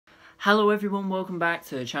Hello everyone, welcome back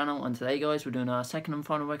to the channel, and today guys we're doing our second and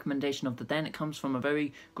final recommendation of the day, and it comes from a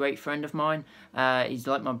very great friend of mine. He's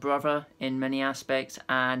like my brother in many aspects,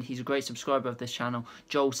 and he's a great subscriber of this channel,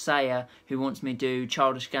 Joel Sayer, who wants me to do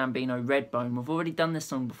Childish Gambino, Redbone. We've already done this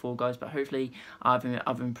song before guys, but hopefully I've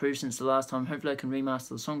improved since the last time. Hopefully I can remaster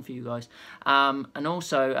the song for you guys. And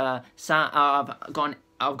also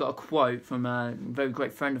I've got a quote from a very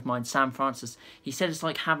great friend of mine, Sam Francis. He said it's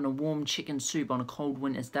like having a warm chicken soup on a cold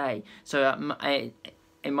winter's day. So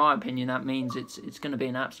in my opinion, that means it's going to be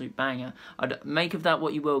an absolute banger. I'd make of that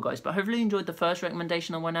what you will, guys. But hopefully you enjoyed the first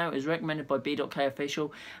recommendation I went out. It was recommended by B.K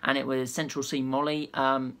Official, and it was Central C Molly.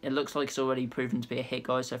 It looks like it's already proven to be a hit,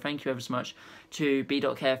 guys. So thank you ever so much to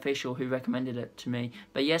B.K Official who recommended it to me.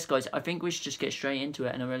 But yes, guys, I think we should just get straight into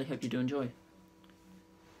it, and I really hope you do enjoy.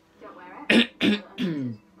 Don't wear it.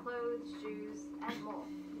 Clothes, shoes, and more.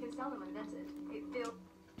 You can sell them unvetted. It feels.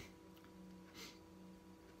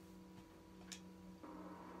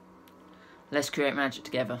 Let's create magic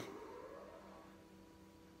together.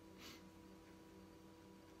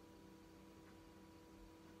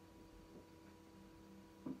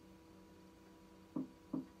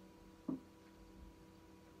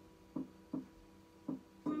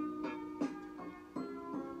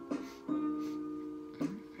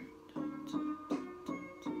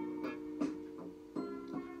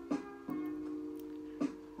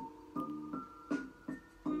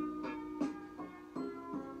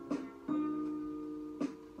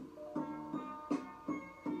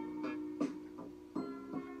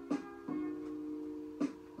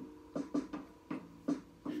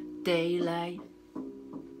 Daylight,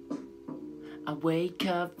 I wake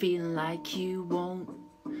up feeling like you won't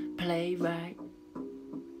play right.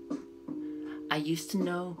 I used to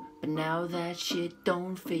know, but now that shit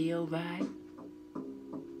don't feel right.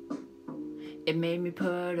 It made me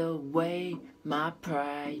put away my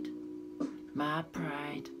pride, my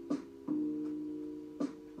pride.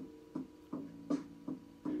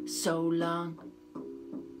 So long,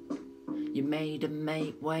 you made a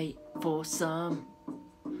mate wait for some.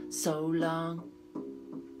 So long,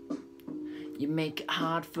 you make it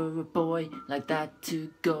hard for a boy like that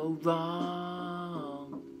to go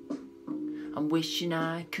wrong. I'm wishing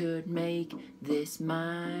I could make this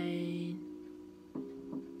mine.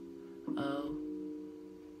 Oh,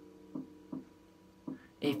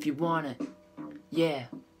 if you want it, yeah,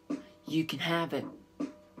 you can have it.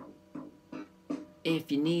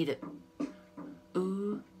 If you need it,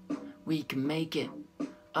 ooh, we can make it.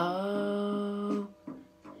 Oh,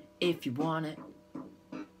 if you want it,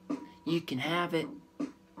 you can have it,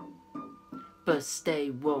 but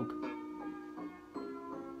stay woke.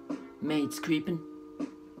 Maids creeping,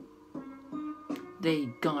 they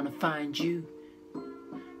gonna find you,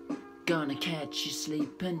 gonna catch you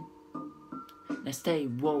sleeping. Now stay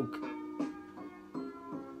woke.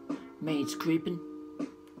 Maids creeping,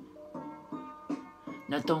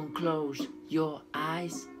 now don't close your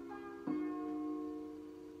eyes.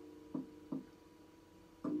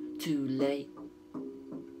 Too late.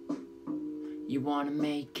 You wanna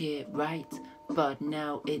make it right, but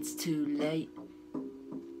now it's too late.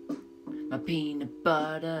 My peanut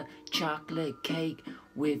butter chocolate cake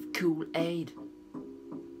with Kool-Aid.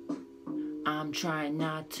 I'm trying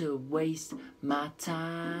not to waste my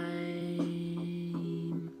time.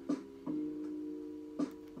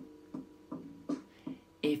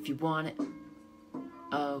 If you want it,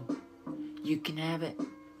 oh, you can have it.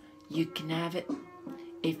 You can have it.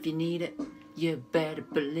 If you need it, you better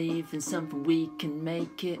believe in something, we can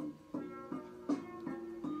make it.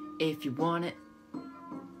 If you want it,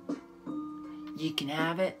 you can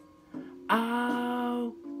have it.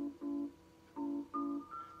 Oh,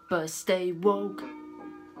 but stay woke.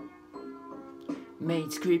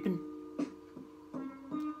 Maids creeping,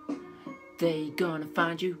 they gonna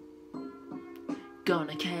find you,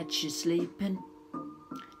 gonna catch you sleeping.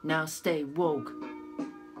 Now stay woke.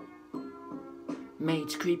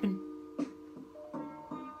 Maids creeping,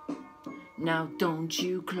 now don't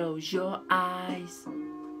you close your eyes,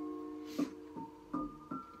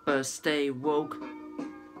 but stay woke.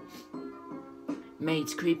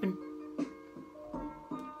 Maids creeping,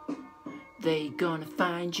 they gonna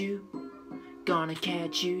find you, gonna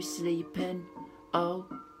catch you sleeping. Oh,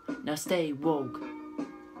 now stay woke.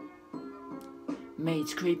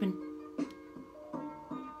 Maids creeping,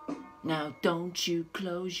 now don't you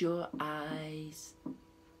close your eyes.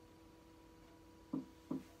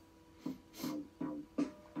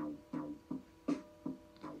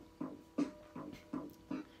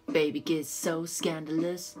 Baby gets so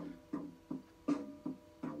scandalous.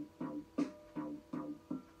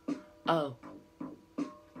 Oh,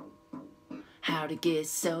 how How'd it get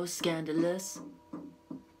so scandalous?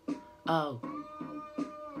 Oh.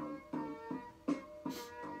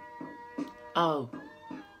 Oh,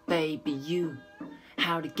 baby, you.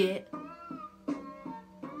 How'd it get?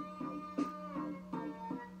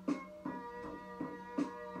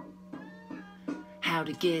 How'd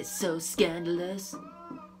it get so scandalous?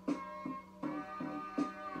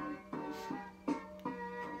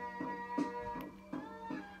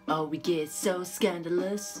 Oh, we get so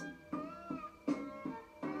scandalous.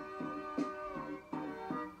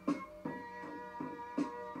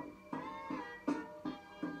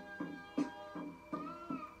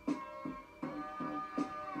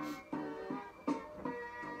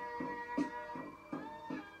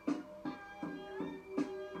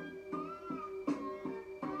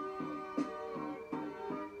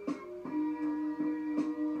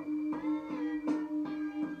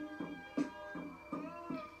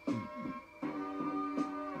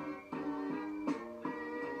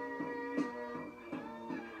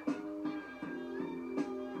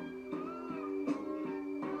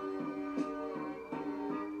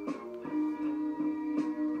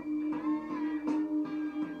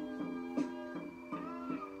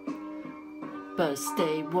 But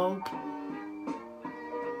stay woke.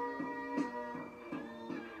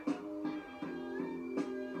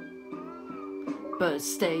 But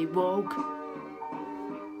stay woke.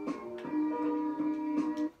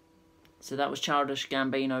 So that was Childish,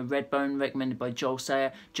 Gambino, Redbone, recommended by Joel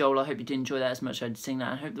Sayer. Joel, I hope you did enjoy that as much as I did sing that,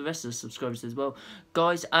 and I hope the rest of the subscribers as well.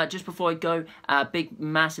 Guys, just before I go, big,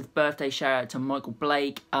 massive birthday shout out to Michael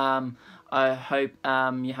Blake. I hope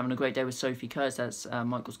you're having a great day with Sophie Kurtz, that's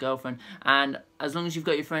Michael's girlfriend. And as long as you've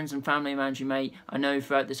got your friends and family around you, mate, I know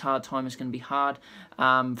throughout this hard time it's going to be hard,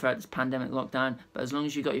 throughout this pandemic lockdown, but as long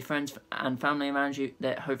as you've got your friends and family around you,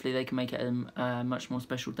 that hopefully they can make it a much more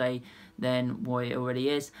special day than what it already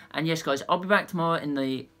is. And yes, guys, I'll be back tomorrow in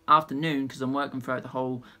the afternoon because I'm working throughout the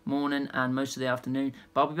whole morning and most of the afternoon,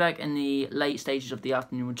 but I'll be back in the late stages of the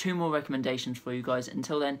afternoon with 2 more recommendations for you guys.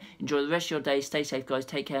 Until then, enjoy the rest of your day, stay safe guys,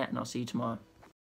 take care, and I'll see you tomorrow.